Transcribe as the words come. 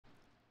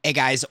Hey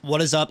guys,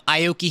 what is up?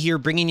 Ioki here,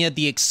 bringing you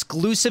the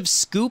exclusive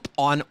scoop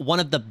on one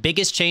of the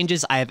biggest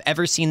changes I have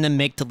ever seen them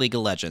make to League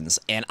of Legends,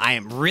 and I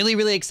am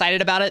really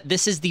excited about it.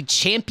 This is the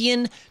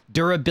champion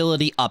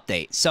durability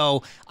update.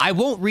 So I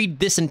won't read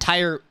this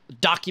entire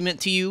document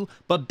to you,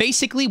 but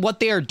basically what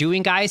they are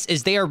doing, guys,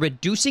 is they are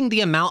reducing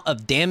the amount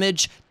of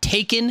damage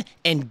taken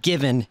and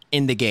given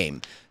in the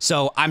game.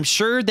 So I'm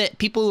sure that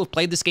people who have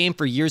played this game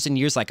for years and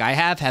years like I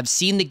have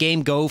seen the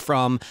game go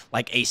from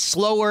like a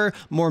slower,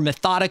 more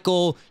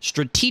methodical,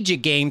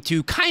 strategic game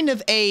to kind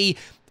of a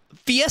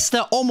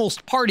Fiesta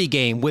almost party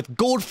game with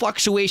gold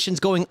fluctuations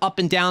going up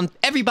and down.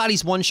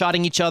 Everybody's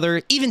one-shotting each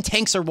other. Even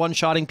tanks are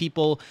one-shotting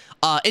people.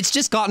 It's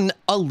just gotten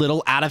a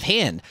little out of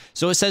hand.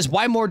 So it says,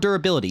 why more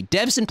durability?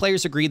 Devs and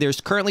players agree there's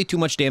currently too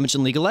much damage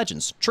in League of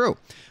Legends. True.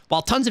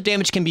 While tons of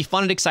damage can be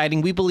fun and exciting,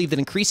 we believe that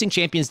increasing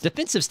champions'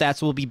 defensive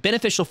stats will be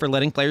beneficial for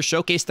letting players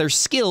showcase their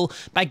skill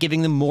by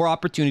giving them more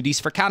opportunities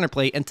for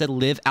counterplay and to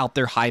live out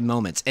their high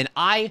moments. And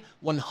I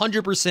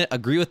 100%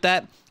 agree with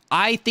that.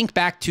 I think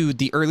back to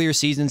the earlier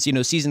seasons, you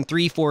know, season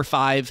 3, 4,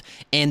 5,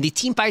 and the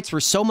team fights were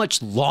so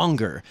much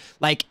longer,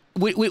 like,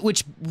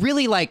 which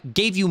really like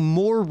gave you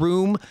more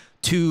room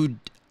to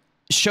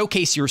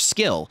showcase your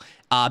skill.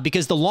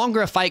 Because the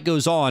longer a fight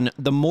goes on,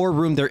 the more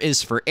room there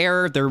is for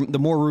error, the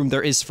more room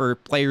there is for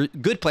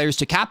good players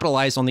to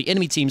capitalize on the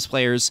enemy team's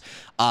players.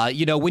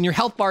 You know, when your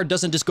health bar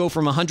doesn't just go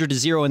from 100 to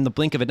 0 in the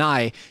blink of an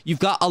eye, you've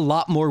got a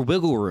lot more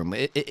wiggle room.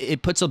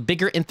 It puts a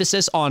bigger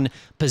emphasis on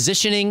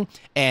positioning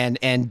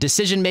and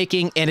decision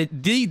making, and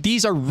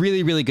these are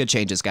really good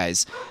changes,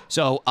 guys.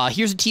 So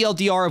here's a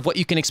TLDR of what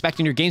you can expect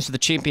in your games for the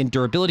champion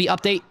durability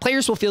update.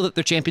 Players will feel that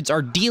their champions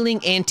are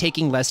dealing and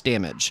taking less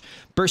damage.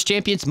 Burst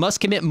champions must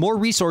commit more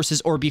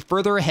resources or be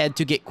further ahead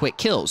to get quick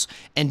kills,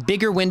 and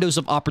bigger windows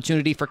of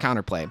opportunity for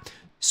counterplay.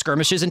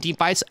 Skirmishes and team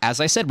fights,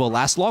 as I said, will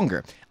last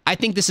longer. I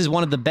think this is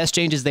one of the best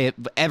changes they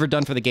have ever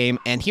done for the game,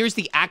 and here's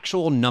the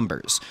actual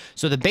numbers.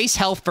 So the base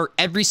health for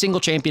every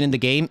single champion in the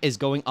game is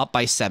going up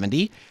by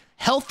 70.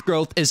 Health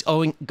growth is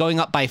going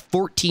up by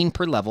 14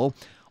 per level.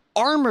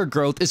 Armor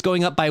growth is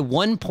going up by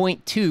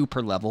 1.2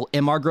 per level.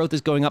 MR growth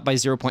is going up by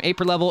 0.8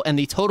 per level, and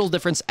the total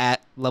difference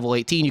at level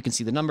 18, you can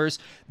see the numbers.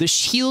 The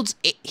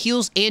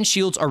heals and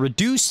shields are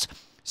reduced,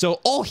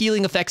 so all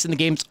healing effects in the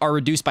games are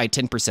reduced by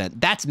 10%.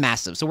 That's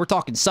massive. So we're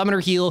talking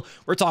Summoner Heal,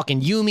 we're talking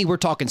Yuumi, we're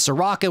talking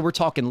Soraka, we're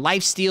talking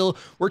Lifesteal,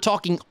 we're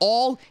talking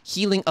all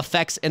healing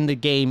effects in the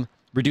game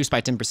reduced by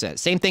 10%.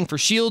 Same thing for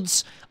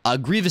shields.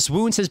 Grievous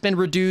Wounds has been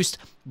reduced.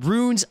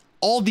 Runes,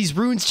 all these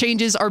runes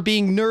changes are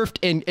being nerfed,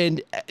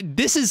 and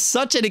this is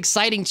such an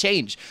exciting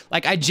change.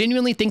 Like, I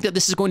genuinely think that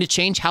this is going to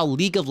change how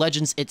League of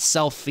Legends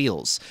itself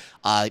feels.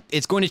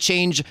 It's going to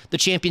change the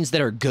champions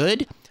that are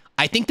good.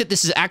 I think that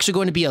this is actually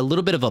going to be a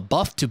little bit of a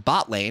buff to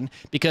bot lane,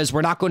 because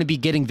we're not going to be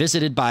getting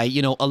visited by,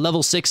 you know, a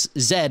level 6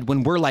 Zed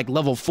when we're like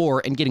level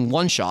 4 and getting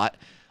one shot.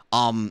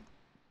 I'm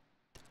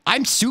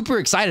super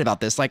excited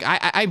about this. Like,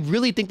 I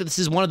really think that this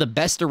is one of the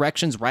best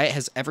directions Riot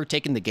has ever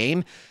taken the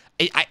game.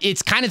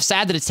 It's kind of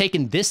sad that it's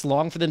taken this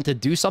long for them to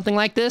do something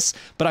like this,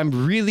 but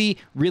I'm really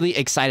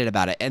excited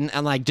about it. And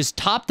like, just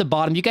top to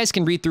bottom, you guys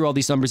can read through all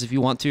these numbers if you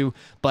want to,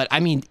 but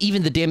I mean,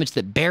 even the damage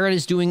that Baron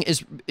is doing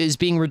is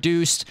being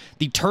reduced.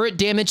 The turret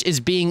damage is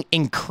being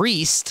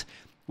increased,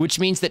 which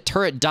means that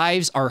turret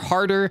dives are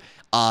harder.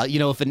 You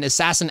know, if an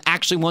assassin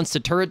actually wants to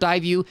turret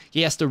dive you,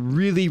 he has to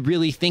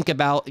really think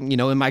about, you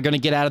know, am I going to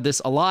get out of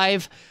this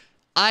alive?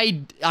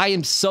 I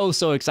am so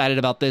excited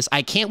about this.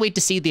 I can't wait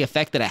to see the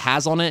effect that it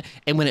has on it.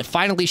 And when it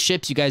finally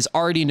ships, you guys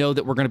already know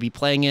that we're going to be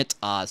playing it.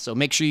 So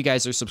make sure you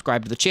guys are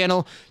subscribed to the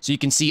channel so you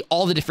can see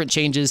all the different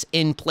changes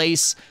in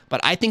place.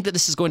 But I think that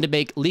this is going to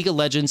make League of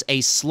Legends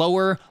a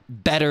slower,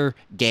 better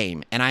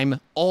game. And I'm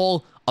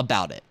all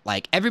about it.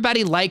 Like,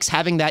 everybody likes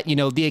having that, you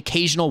know, the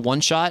occasional one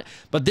shot,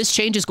 but this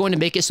change is going to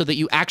make it so that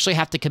you actually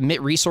have to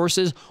commit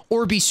resources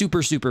or be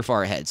super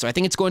far ahead. So I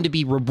think it's going to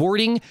be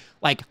rewarding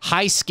like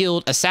high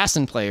skilled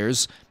assassin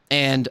players,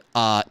 and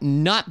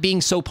not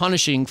being so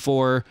punishing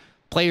for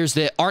players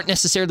that aren't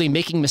necessarily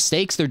making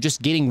mistakes. They're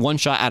just getting one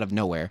shot out of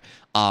nowhere.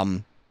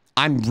 I'm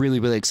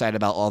really excited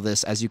about all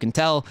this, as you can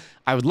tell.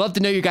 I would love to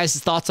know your guys'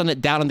 thoughts on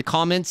it down in the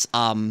comments.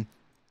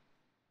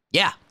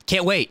 Yeah,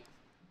 can't wait.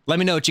 Let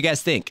me know what you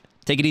guys think.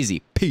 Take it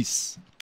easy. Peace.